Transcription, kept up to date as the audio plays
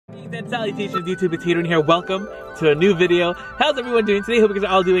Greetings and salutations, YouTube. It's Hadrian here. Welcome to a new video. How's everyone doing today? Hope you guys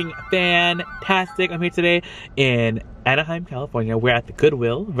are all doing fantastic. I'm here today in Anaheim, California. We're at the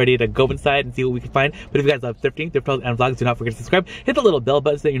Goodwill, ready to go inside and see what we can find. But if you guys love thrifting, thrift hauls, and vlogs, do not forget to subscribe. Hit the little bell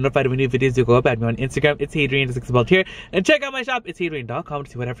button so that you're notified when new videos do go up. Add me on Instagram. It's Hadrian, just spelled here. And check out my shop. It's Hadrian.com to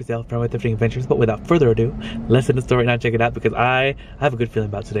see what I have for sale from my thrifting adventures. But without further ado, let's hit the store right now and check it out because I have a good feeling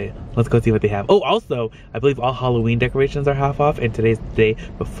about today. Let's go see what they have. Oh, also, I believe all Halloween decorations are half off, and today's the day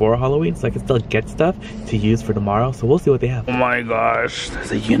before Halloween, so I can still get stuff to use for tomorrow. So we'll see what they have. Oh my gosh,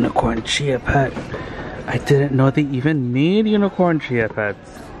 there's a unicorn chia pet. I didn't know they even made unicorn chia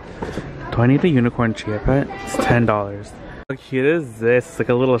pets. Do I need a unicorn chia pet? It's $10. How cute is this? It's like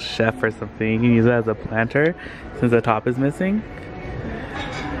a little chef or something. You can use it as a planter since the top is missing.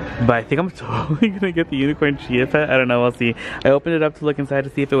 But I think I'm totally gonna get the unicorn chia pet. I don't know, we'll see. I opened it up to look inside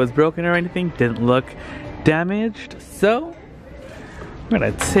to see if it was broken or anything. Didn't look damaged. So, I'm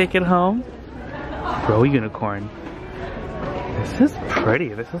gonna take it home. Bro, unicorn. This is pretty.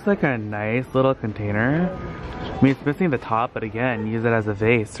 This is like a nice little container. I mean, it's missing the top, but again, use it as a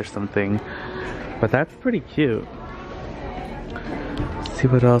vase or something. But that's pretty cute. Let's see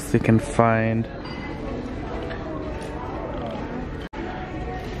what else we can find.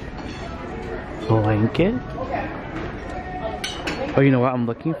 Blanket? Oh, you know what? I'm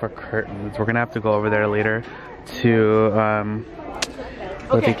looking for curtains. We're gonna have to go over there later to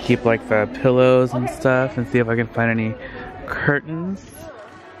where they keep like the pillows and stuff and see if I can find any curtains.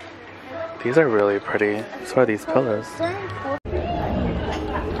 These are really pretty. So are these pillows.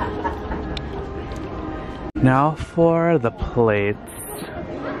 Now for the plates.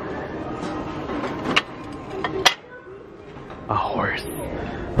 A horse.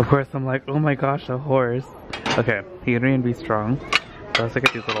 Of course I'm like, oh my gosh, a horse. Okay, Hadrian, be strong. Let's look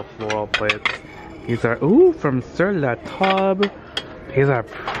at these little floral plates. These are, ooh, from Sur La Table. These are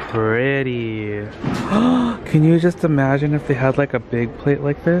pretty. Can you just imagine if they had like a big plate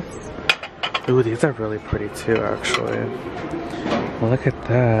like this? Ooh, these are really pretty too, actually. Look at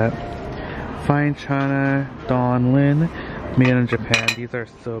that. Fine China, Don Lin, made in Japan. These are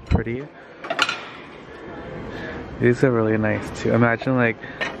so pretty. These are really nice too. Imagine like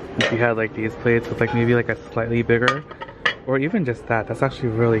if you had like these plates with like maybe like a slightly bigger, or even just that. That's actually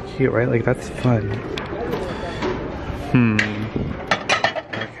really cute, right? Like that's fun.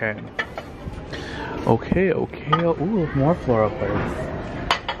 Okay. Ooh, more floral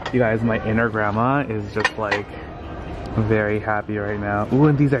plates. You guys, my inner grandma is just like very happy right now. Ooh,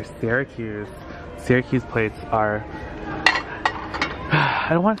 and these are Syracuse. Syracuse plates are, I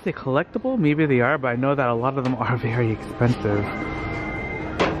don't want to say collectible, maybe they are, but I know that a lot of them are very expensive.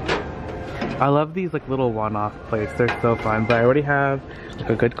 I love these like little one-off plates, they're so fun, but I already have like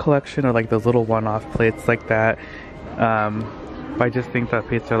a good collection of like those little one-off plates like that. But I just think that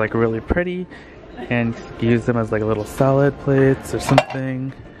plates are like really pretty and use them as like little salad plates or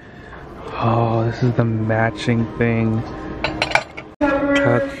something. Oh, this is the matching thing.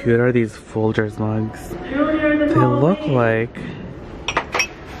 How cute are these Folgers mugs? They look like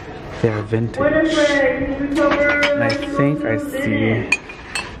they're vintage. And I think I see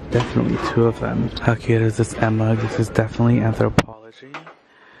definitely two of them. How cute is this M mug? This is definitely Anthropology.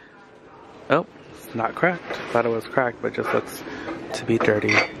 Oh, it's not cracked. Thought it was cracked, but just looks to be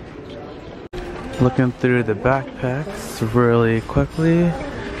dirty. Looking through the backpacks really quickly.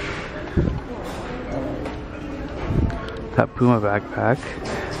 That Puma backpack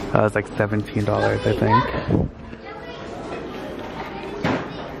was like $17, I think.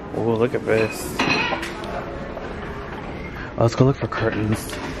 Oh, look at this. Oh, let's go look for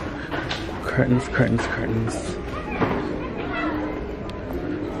curtains. Curtains.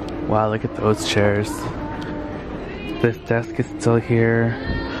 Wow, look at those chairs. This desk is still here.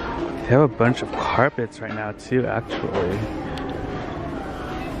 They have a bunch of carpets right now too, actually.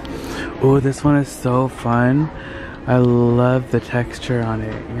 Oh, this one is so fun. I love the texture on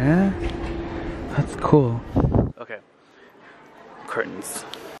it, yeah? That's cool. Okay, curtains.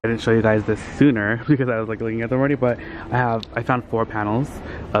 I didn't show you guys this sooner because I was like looking at them already, but I found 4 panels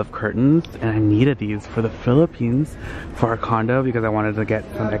of curtains and I needed these for the Philippines for our condo because I wanted to get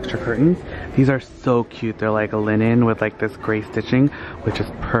some extra curtains. These are so cute. They're like a linen with like this gray stitching, which is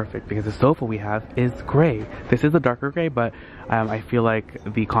perfect because the sofa we have is gray. This is a darker gray, but I feel like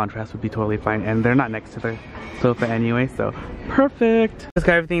the contrast would be totally fine, and they're not next to the sofa anyway, so perfect. Just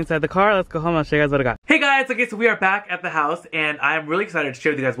got everything inside the car. Let's go home. I'll show you guys what I got. Hey guys, okay, so we are back at the house and I'm really excited to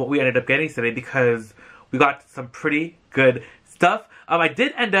share with you guys what we ended up getting today because we got some pretty good stuff. I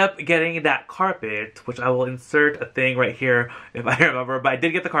did end up getting that carpet, which I will insert a thing right here if I remember, but I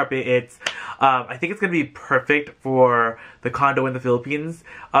did get the carpet. It's, I think it's going to be perfect for the condo in the Philippines.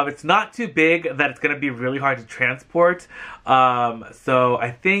 It's not too big that it's going to be really hard to transport, so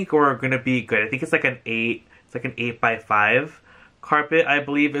I think we're going to be good. I think it's like an 8x5 carpet, I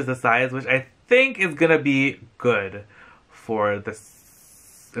believe is the size, which I think is going to be good for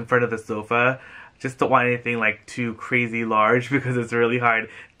this, in front of the sofa. Just don't want anything like too crazy large because it's really hard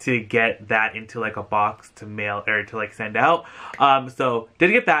to get that into like a box to mail or to like send out. So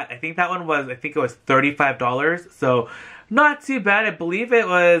did get that. I think that one was, I think it was $35. So not too bad. I believe it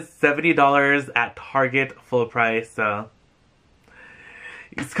was $70 at Target full price. So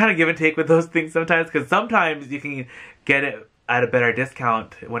it's kind of give and take with those things sometimes, because sometimes you can get it at a better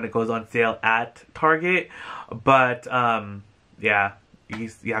discount when it goes on sale at Target. But yeah. You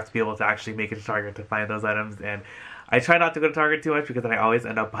have to be able to actually make it to Target to find those items, and I try not to go to Target too much because then I always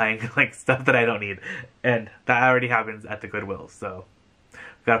end up buying like stuff that I don't need, and that already happens at the Goodwill, so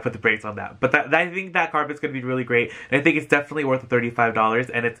gotta put the brakes on that. But I think that carpet's gonna be really great, and I think it's definitely worth the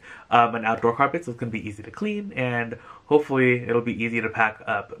 $35, and it's an outdoor carpet, so it's gonna be easy to clean, and hopefully it'll be easy to pack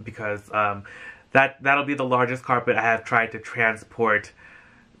up, because that'll be the largest carpet I have tried to transport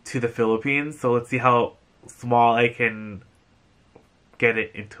to the Philippines. So let's see how small I can get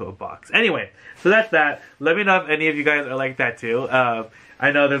it into a box. Anyway, so that's that. Let me know if any of you guys are like that too.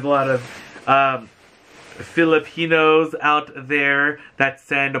 I know there's a lot of Filipinos out there that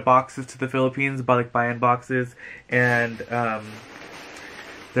send boxes to the Philippines, like buy-in boxes, and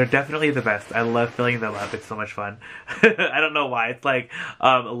they're definitely the best. I love filling them up. It's so much fun. I don't know why. It's like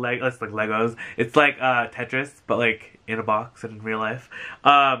it's like Legos. It's like Tetris, but like in a box and in real life.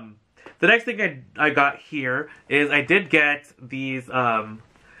 The next thing I got here is I did get these, the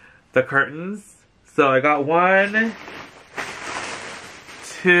curtains. So I got 1,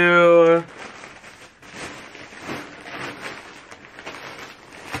 2,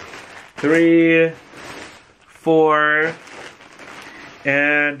 3, 4,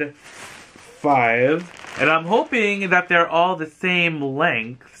 and 5. And I'm hoping that they're all the same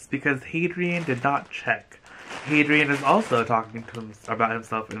lengths because Hadrian did not check. Hadrian is also talking to him about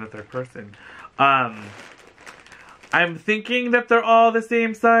himself in the third person. I'm thinking that they're all the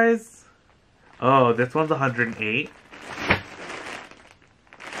same size. Oh, this one's 108.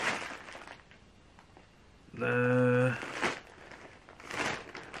 I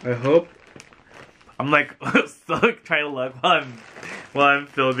hope. I'm like so trying to look while I'm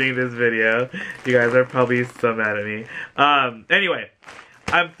filming this video. You guys are probably so mad at me. Anyway,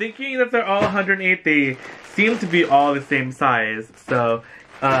 I'm thinking that they're all 108. They seem to be all the same size, so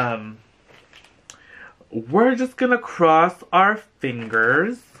we're just gonna cross our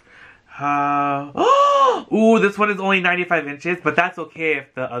fingers. Ooh, this one is only 95 inches, but that's okay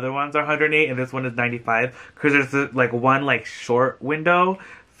if the other ones are 108 and this one is 95, because there's like one like short window,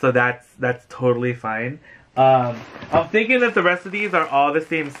 so that's totally fine. I'm thinking that the rest of these are all the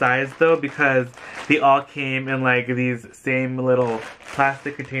same size though, because they all came in like these same little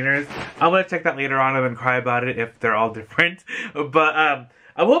plastic containers. I'm gonna check that later on and then cry about it if they're all different. But I'm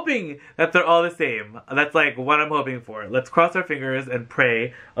hoping that they're all the same. That's like what I'm hoping for. Let's cross our fingers and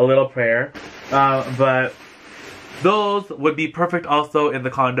pray a little prayer. But those would be perfect also in the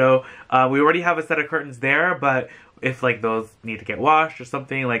condo. We already have a set of curtains there, but if like those need to get washed or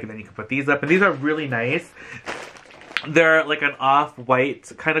something, like then you can put these up. And these are really nice. They're like an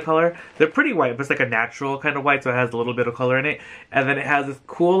off-white kind of color. They're pretty white, but it's like a natural kind of white, so it has a little bit of color in it. And then it has this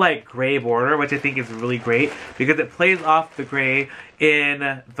cool like gray border, which I think is really great because it plays off the gray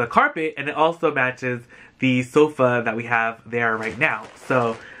in the carpet, and it also matches the sofa that we have there right now.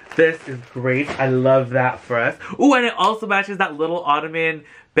 So this is great. I love that for us. Ooh, and it also matches that little ottoman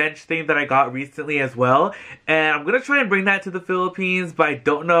bench thing that I got recently as well. And I'm going to try and bring that to the Philippines, but I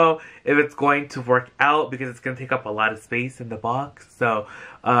don't know if it's going to work out because it's going to take up a lot of space in the box. So,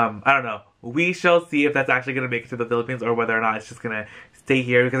 I don't know. We shall see if that's actually going to make it to the Philippines or whether or not it's just going to stay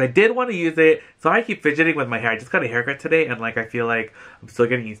here, because I did want to use it. So I keep fidgeting with my hair. I just got a haircut today and like I feel like I'm still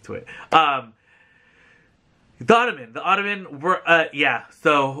getting used to it. The ottoman, yeah,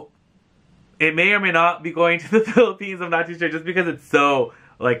 so it may or may not be going to the Philippines. I'm not too sure, just because it's so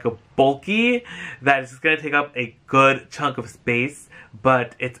like bulky that it's just gonna take up a good chunk of space.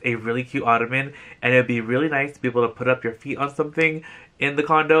 But it's a really cute ottoman, and it'd be really nice to be able to put up your feet on something in the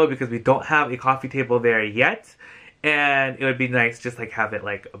condo because we don't have a coffee table there yet, and it would be nice just like have it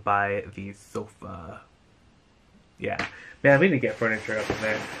like by the sofa. Yeah, man, we need to get furniture up in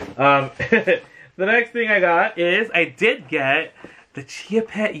there. The next thing I got is I did get the Chia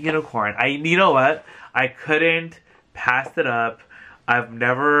Pet unicorn. You know what? I couldn't passed it up. I've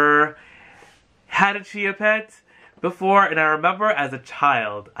never had a chia pet before, and I remember as a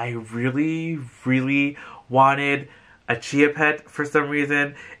child, I really, really wanted a chia pet for some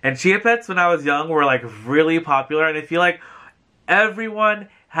reason. And chia pets when I was young were like really popular, and I feel like everyone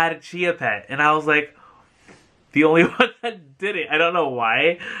had a chia pet, and I was like the only one that didn't. I don't know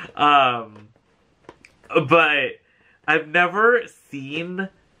why. But I've never seen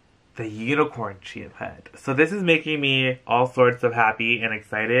the unicorn chia pet. So this is making me all sorts of happy and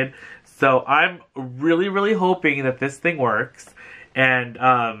excited. So I'm really, really hoping that this thing works. And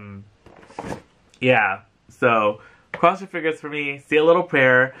yeah, so cross your fingers for me, say a little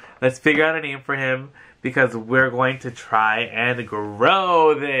prayer. Let's figure out a name for him, because we're going to try and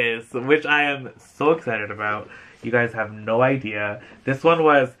grow this, which I am so excited about. You guys have no idea. This one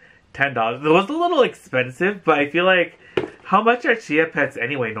was $10. It was a little expensive, but I feel like, how much are chia pets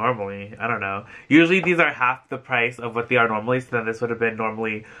anyway normally? I don't know. Usually these are half the price of what they are normally, so then this would have been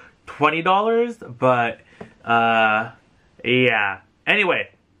normally $20, but yeah. Anyway,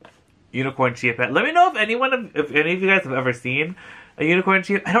 unicorn chia pet. Let me know if any of you guys have ever seen a unicorn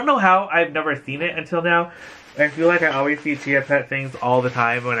chia. I don't know how I've never seen it until now. I feel like I always see chia pet things all the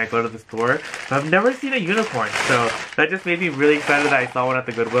time when I go to the store, but I've never seen a unicorn, so that just made me really excited that I saw one at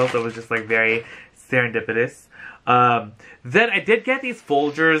the Goodwill, so it was just like very serendipitous. Then I did get these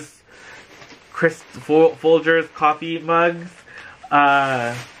Folgers coffee mugs.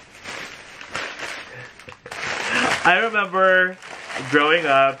 I remember growing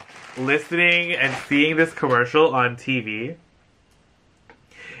up listening and seeing this commercial on TV.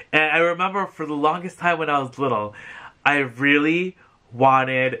 And I remember for the longest time when I was little, I really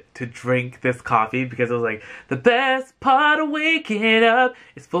wanted to drink this coffee because it was like, the best part of waking up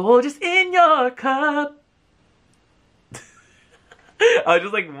is Folgers in your cup. I was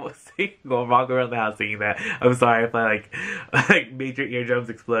just like walking around the house singing that. I'm sorry if I like made your eardrums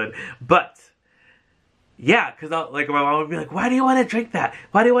explode. But yeah, because like my mom would be like, why do you want to drink that?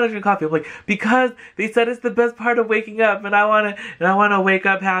 Why do you want to drink coffee? I'm like, because they said it's the best part of waking up, and I want to wake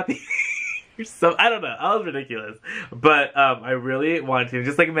up happy. So I don't know. I was ridiculous, but I really wanted to.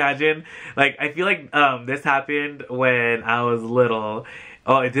 Just like imagine, like I feel like this happened when I was little.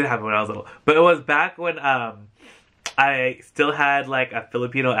 Oh, it did happen when I was little, but it was back when I still had like a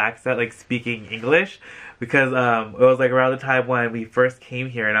Filipino accent, like speaking English, because it was like around the time when we first came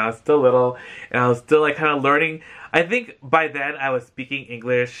here, and I was still little, and I was still like kind of learning. I think by then I was speaking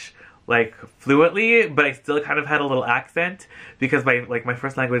English like fluently, but I still kind of had a little accent because my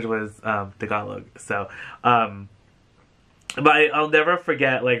first language was Tagalog. So, but I'll never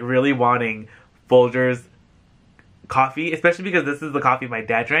forget like really wanting Folgers coffee, especially because this is the coffee my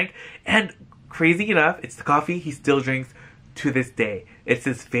dad drank, and crazy enough, it's the coffee he still drinks to this day. It's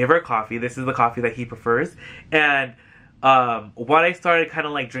his favorite coffee. This is the coffee that he prefers. And when I started kind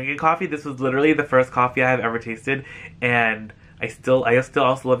of like drinking coffee, this was literally the first coffee I have ever tasted, and I still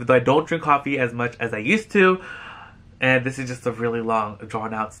also love it, though I don't drink coffee as much as I used to. And this is just a really long,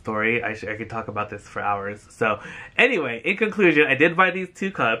 drawn-out story. I could talk about this for hours. So, anyway, in conclusion, I did buy these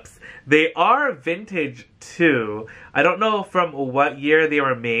 2 cups. They are vintage, too. I don't know from what year they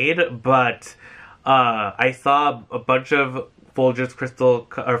were made, but I saw a bunch of Folgers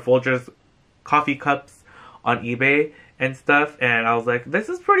Folgers coffee cups on eBay and stuff, and I was like, this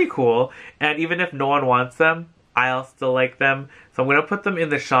is pretty cool. And even if no one wants them, I'll still like them. So I'm going to put them in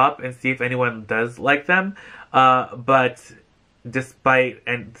the shop and see if anyone does like them. But despite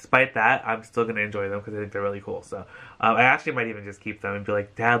that, I'm still going to enjoy them because I think they're really cool. So I actually might even just keep them and be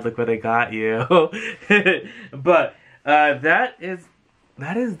like, Dad, look what I got you. But that is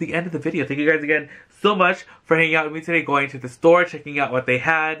the end of the video. Thank you guys again so much for hanging out with me today, going to the store, checking out what they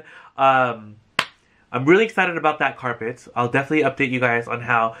had. I'm really excited about that carpet. I'll definitely update you guys on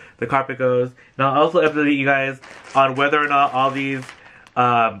how the carpet goes. And I'll also update you guys on whether or not all these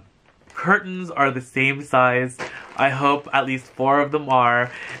curtains are the same size. I hope at least 4 of them are.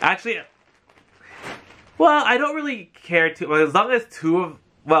 Actually, well, I don't really care too. Well, as long as 2 of,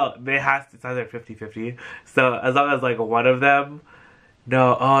 well, it's either 50-50. So as long as like one of them,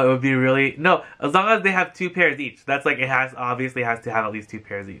 no, oh, it would be really, no, as long as they have 2 pairs each. That's like, obviously has to have at least 2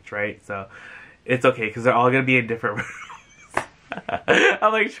 pairs each, right? So it's okay, because they're all going to be in different rooms.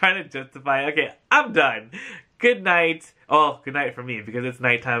 I'm like trying to justify, okay, I'm done. Good night. Oh, good night for me, because it's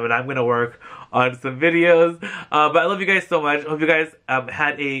nighttime and I'm going to work on some videos. But I love you guys so much. I hope you guys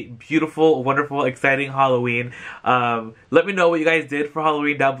had a beautiful, wonderful, exciting Halloween. Let me know what you guys did for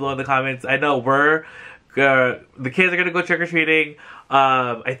Halloween down below in the comments. I know the kids are going to go trick-or-treating.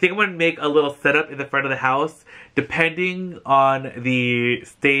 I think I'm gonna make a little setup in the front of the house, depending on the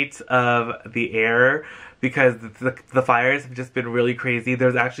state of the air, because the fires have just been really crazy.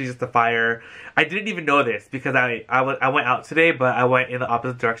 There's actually just a fire. I didn't even know this because I went out today, but I went in the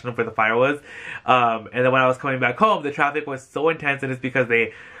opposite direction of where the fire was. And then when I was coming back home, the traffic was so intense, and it's because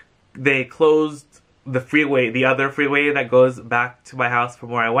they closed the freeway, the other freeway that goes back to my house from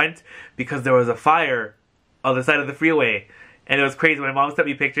where I went, because there was a fire on the side of the freeway. And it was crazy. My mom sent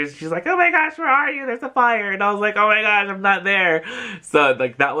me pictures. She's like, oh my gosh, where are you? There's a fire. And I was like, oh my gosh, I'm not there. So,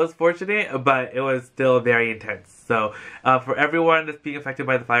 like, that was fortunate, but it was still very intense. So, for everyone that's being affected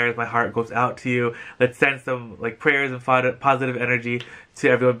by the fires, my heart goes out to you. Let's send some, like, prayers and positive energy to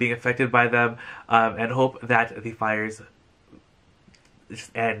everyone being affected by them. And hope that the fires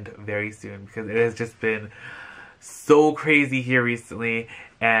just end very soon, because it has just been so crazy here recently.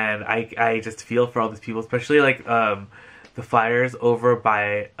 And I just feel for all these people, especially, like, the fires over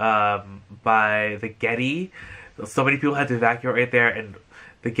by the Getty. So many people had to evacuate right there, and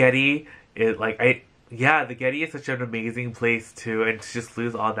the Getty is like, the Getty is such an amazing place too, and to just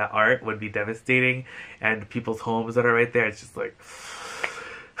lose all that art would be devastating, and people's homes that are right there, it's just like,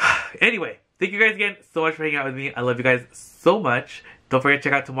 anyway, thank you guys again so much for hanging out with me. I love you guys so much. Don't forget to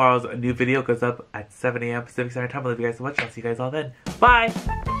check out tomorrow's new video. It goes up at 7 a.m. Pacific Standard Time. I love you guys so much. I'll see you guys all then. Bye!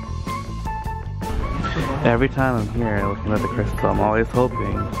 Every time I'm here looking at the crystal, I'm always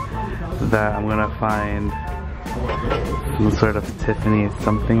hoping that I'm gonna find some sort of Tiffany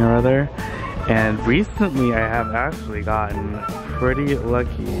something or other. And recently I have actually gotten pretty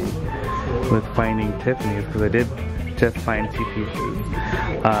lucky with finding Tiffany's, because I did just find 2 pieces.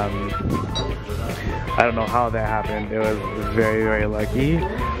 I don't know how that happened. It was very, very lucky.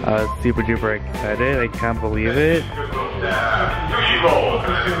 I was super duper excited. I can't believe it.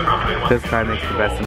 This card makes the best